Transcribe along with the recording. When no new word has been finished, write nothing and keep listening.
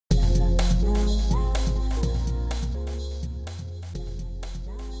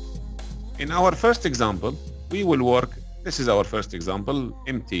in our first example, we will work, this is our first example,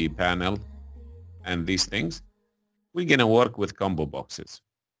 empty panel and these things. We're going to work with combo boxes.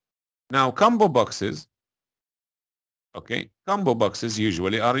 Now, combo boxes, okay, combo boxes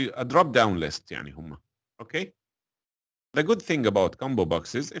usually are a drop-down list, يعني هم, okay? The good thing about combo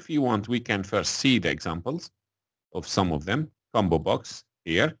boxes, if you want, we can first see the examples of some of them. Combo box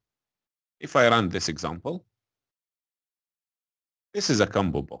here. If I run this example, this is a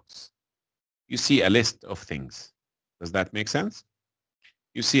combo box. You see a list of things. Does that make sense?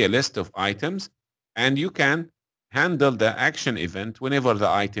 You see a list of items, and you can handle the action event whenever the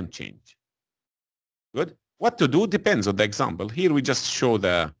item change. Good. What to do depends on the example. Here we just show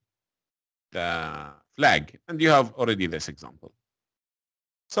the flag, and you have already this example.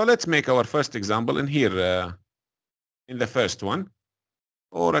 So let's make our first example in here, in the first one,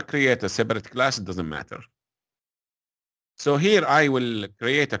 or create a separate class, it doesn't matter. So here I will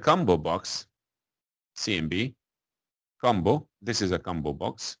create a combo box, CMB, combo, this is a combo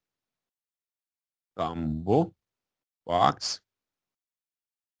box, combo box,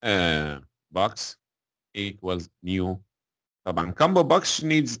 box equals new. طبعا combo box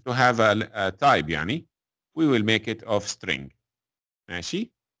needs to have a type, يعني we will make it of string. ماشي,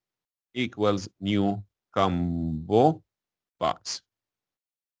 equals new combo box.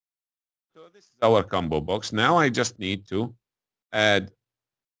 So this is our combo box. Now I just need to add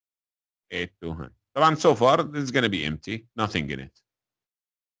it to her. طبعا so far this is going to be empty, nothing in it.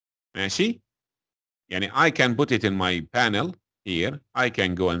 ماشي, يعني I can put it in my panel here. I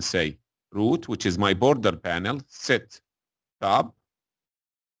can go and say root, which is my border panel, set top.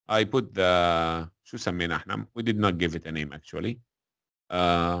 I put the شو سمينا احنا? We did not give it a name actually.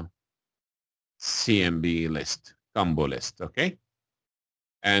 CMB list, combo list, okay?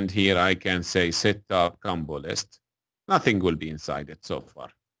 And here I can say set top combo list. Nothing will be inside it so far.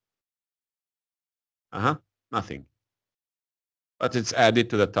 Nothing. But it's added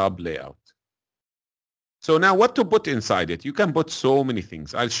to the top layout. So now what to put inside it? You can put so many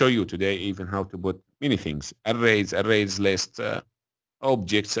things. I'll show you today even how to put many things. Arrays, list,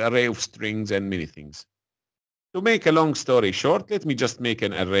 objects, array of strings, and many things. To make a long story short, let me just make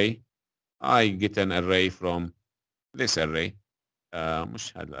an array. I get an array from this array.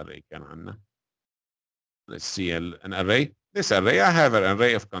 مش هذا الارray كان عندنا. Let's see an array. This array, I have an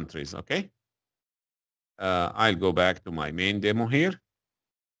array of countries, okay? I'll go back to my main demo here.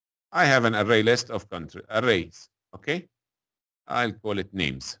 I have an array list of arrays, okay? I'll call it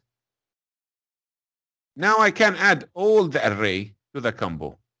names. Now I can add all the array to the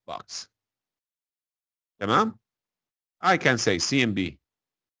combo box. تمام? I can say CMB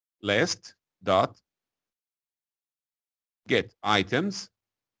list dot get items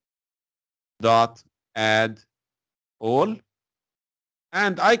dot add all,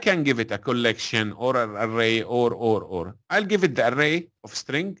 and I can give it a collection or an array or. I'll give it the array of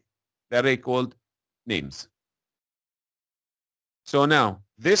string, the array called names. So now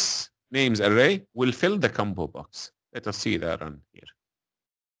this names array will fill the combo box. Let us see that run here.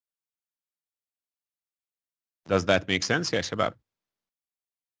 Does that make sense, ya shabab?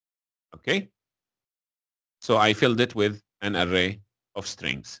 Okay. So I filled it with an array of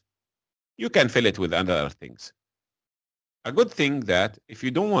strings. You can fill it with other things. A good thing that if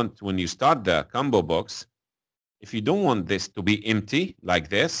you don't want, when you start the combo box, if you don't want this to be empty like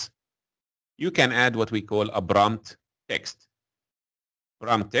this, you can add what we call a prompt text.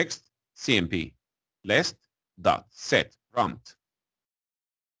 Prompt text, CMP, list dot set prompt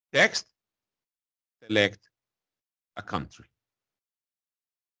text, select a country.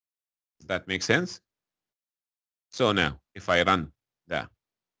 Does that make sense? So now, if I run the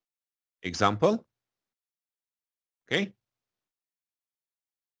example, okay,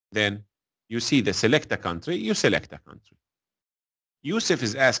 then you see the select a country, you select a country. Yusuf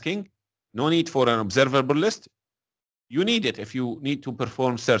is asking, no need for an observable list. You need it if you need to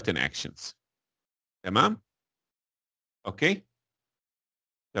perform certain actions. Tamam? Okay?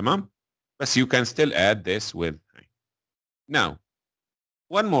 Tamam? But you can still add this with. Now,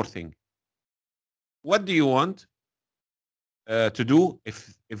 one more thing. What do you want to do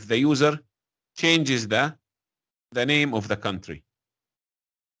if the user changes the name of the country?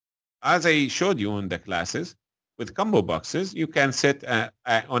 As I showed you in the classes, with combo boxes, you can set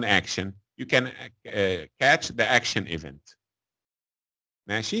on action. You can catch the action event.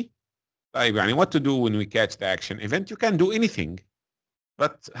 ماشي؟ طيب يعني what to do when we catch the action event? You can do anything,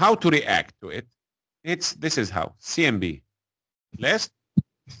 but how to react to it? This is how. CMB list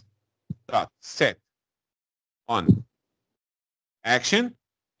dot set on action.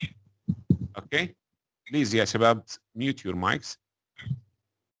 Okay, please يا شباب mute your mics.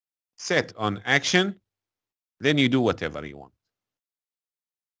 set on action, then you do whatever you want.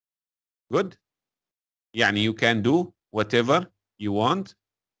 Good? يعني you can do whatever you want,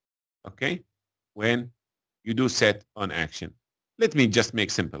 okay, when you do set on action. Let me just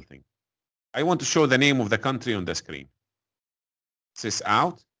make simple thing. I want to show the name of the country on the screen. Sys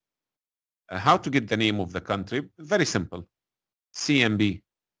out. How to get the name of the country? Very simple. CMB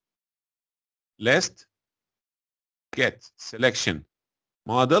list, get selection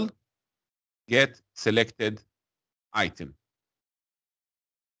model, get selected item.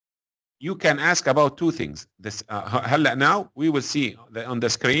 You can ask about two things. This now we will see on the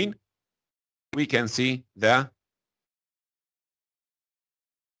screen. We can see the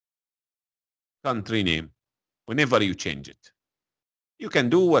country name whenever you change it. You can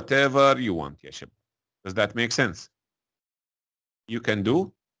do whatever you want, Yashib. Does that make sense? You can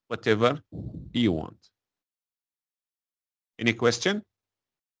do whatever you want. Any question?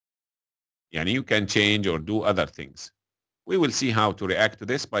 Yani you can change or do other things. We will see how to react to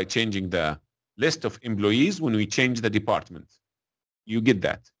this by changing the list of employees when we change the department. You get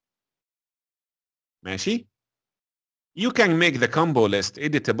that? ماشي? You can make the combo list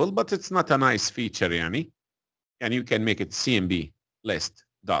editable, but it's not a nice feature, yani. And you can make it CMB list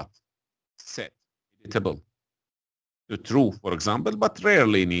dot set editable to true, for example, but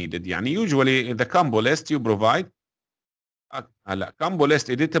rarely needed. Yani usually in the combo list you provide combo list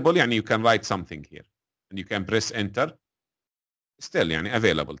editable, yani you can write something here and you can press enter. Still yani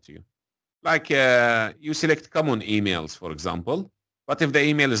available to you. Like you select common emails, for example, but if the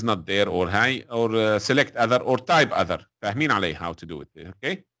email is not there or high or select other or type other. فاهمين علي how to do it,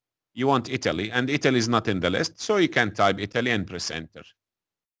 okay? You want Italy and Italy is not in the list, so you can type Italy and press enter.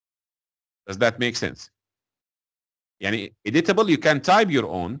 Does that make sense? Yani editable, you can type your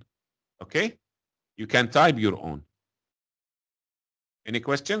own, okay? You can type your own. Any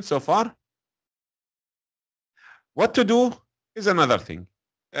questions so far? What to do is another thing.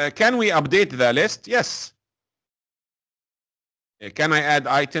 Can we update the list? Yes. Can I add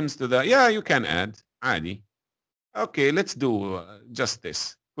items to the? Yeah, you can add. عادي. Okay, let's do just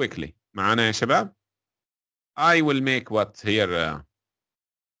this quickly. معنا يا شباب. I will make what here.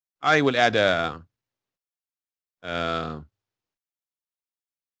 I will add a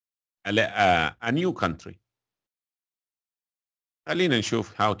new country. خلينا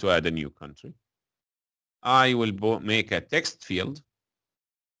نشوف how to add a new country. I will make a text field.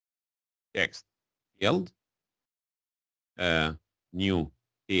 Text field. New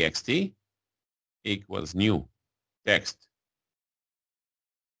txt equals new text.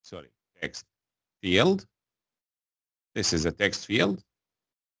 Sorry, text field. This is a text field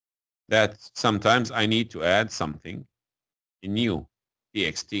that sometimes I need to add something. A new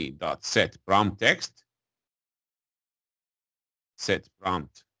txt dot set prompt text. Set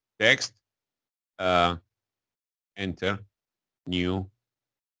prompt text. Enter new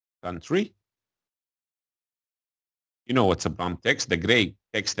country. You know what's a prompt text? The gray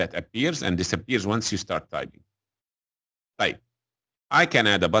text that appears and disappears once you start typing. Type. I can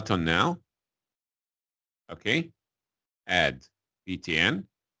add a button now. Okay. Add btn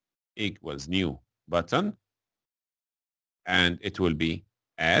equals new button. And it will be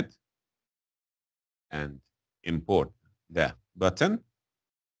add and import the button.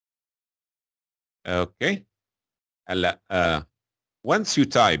 Okay. Once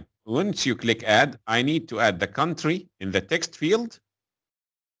you click add, I need to add the country in the text field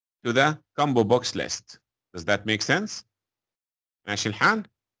to the ComboBox list. Does that make sense? ماشي الحال?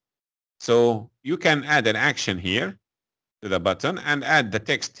 So you can add an action here to the button and add the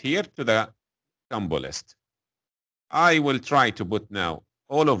text here to the combo list. I will try to put now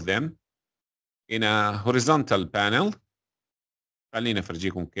all of them in a horizontal panel. خلينا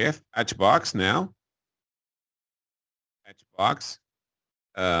أفرجيكم كيف. Hbox now. Hbox.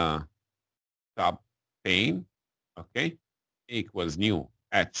 Top pane, okay, equals new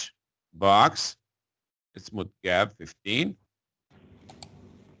Hbox. Let's move gap 15.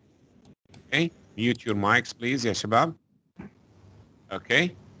 Okay, mute your mics, please, ya shabab.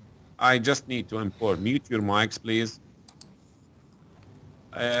 Okay, I just need to import. Mute your mics, please.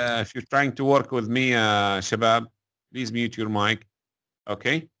 If you're trying to work with me, shabab, please mute your mic.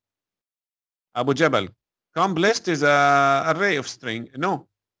 Okay. Abu Jabal, combo list is an array of string. No.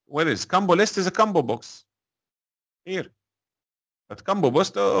 Where is combo list is a combo box here, but combo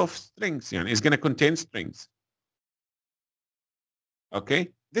box of strings is going to contain strings. Okay,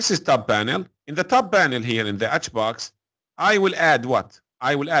 this is top panel. In the top panel here in the Hbox, I will add what?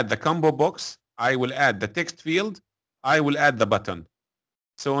 I will add the combo box. I will add the text field. I will add the button.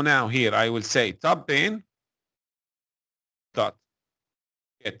 So now here I will say top pane dot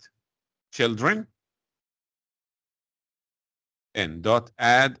get children and dot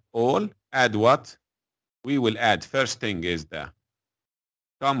add all. Add what? We will add, first thing is the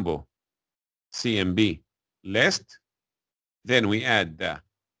combo CMB list. Then we add the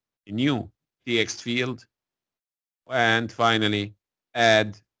new text field, and finally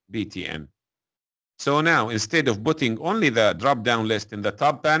add btn. So now instead of putting only the drop down list in the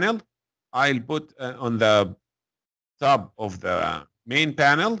top panel, I'll put on the top of the main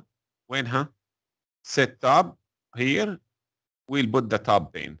panel, set top here, we'll put the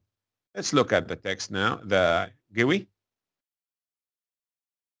top pane. Let's look at the text now, the GUI.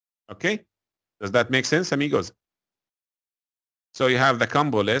 Okay, does that make sense, amigos? So you have the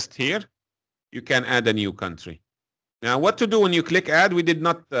combo list here. You can add a new country. Now, what to do when you click add? We did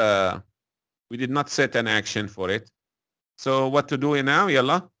not set an action for it. So what to do now?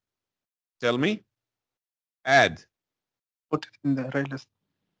 Yalla, tell me. Add. Put it in the array list.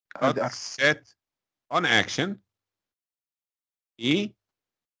 Set on action. E.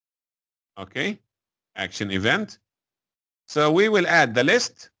 Okay. Action event. So we will add the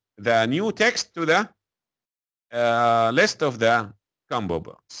list, the new text to the list of the combo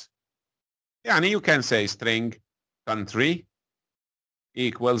box. Yani you can say string country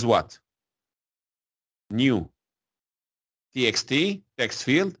equals what? New txt text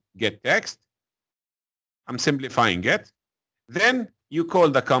field get text. I'm simplifying it. Then you call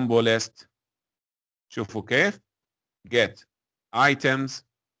the combo list. شوفوا كيف? Get items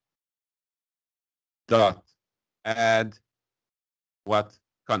dot add what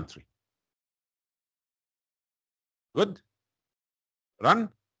country. Good. Run.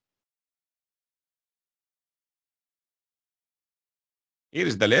 Here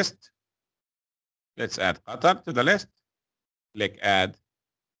is the list. Let's add Qatar to the list. Click add.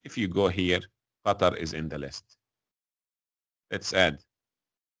 If you go here, Qatar is in the list. Let's add.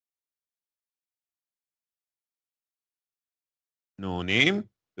 No name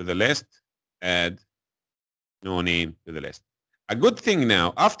to the list. Add no name to the list. A good thing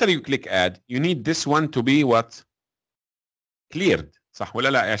now, after you click add, you need this one to be what? Cleared. صح ولا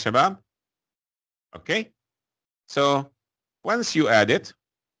لا يا شباب? Okay. So once you add it,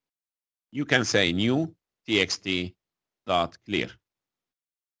 you can say new txt dot clear.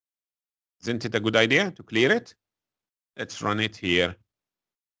 Isn't it a good idea to clear it? Let's run it here.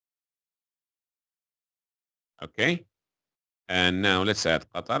 Okay. And now let's add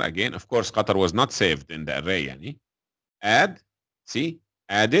Qatar again. Of course, Qatar was not saved in the array. Yani. Add, see,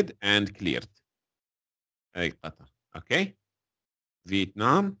 added and cleared. Qatar. Okay.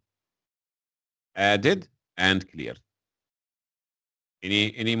 Vietnam, added and cleared.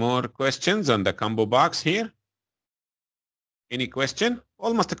 Any more questions on the combo box here? Any question?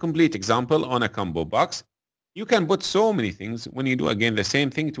 Almost a complete example on a combo box. You can put so many things. When you do again the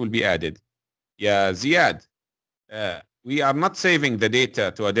same thing, it will be added. Yeah, Ziad, we are not saving the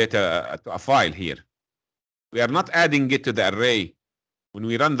data to a file here. We are not adding it to the array. When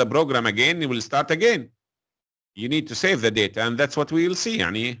we run the program again, it will start again. You need to save the data, and that's what we will see.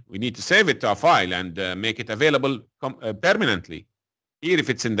 Yani, we need to save it to a file and make it available permanently. Here, if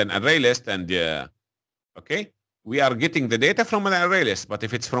it's in an array list, and okay, we are getting the data from an array list. But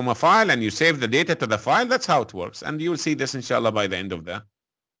if it's from a file and you save the data to the file, that's how it works. And you will see this, inshallah, by the end of the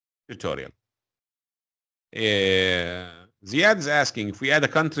tutorial. Ziad is asking, if we add a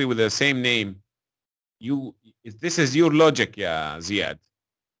country with the same name, this is your logic, yeah, Ziad.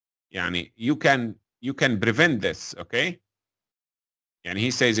 Yani, you can prevent this, okay? And he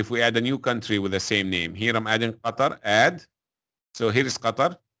says if we add a new country with the same name, here I'm adding Qatar, add. So here is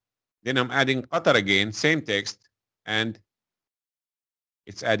Qatar. Then I'm adding Qatar again, same text, and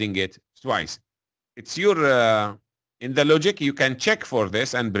it's adding it twice. It's your, in the logic, you can check for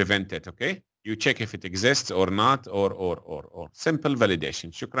this and prevent it, okay? You check if it exists or not, or simple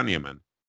validation. Shukran, Yaman.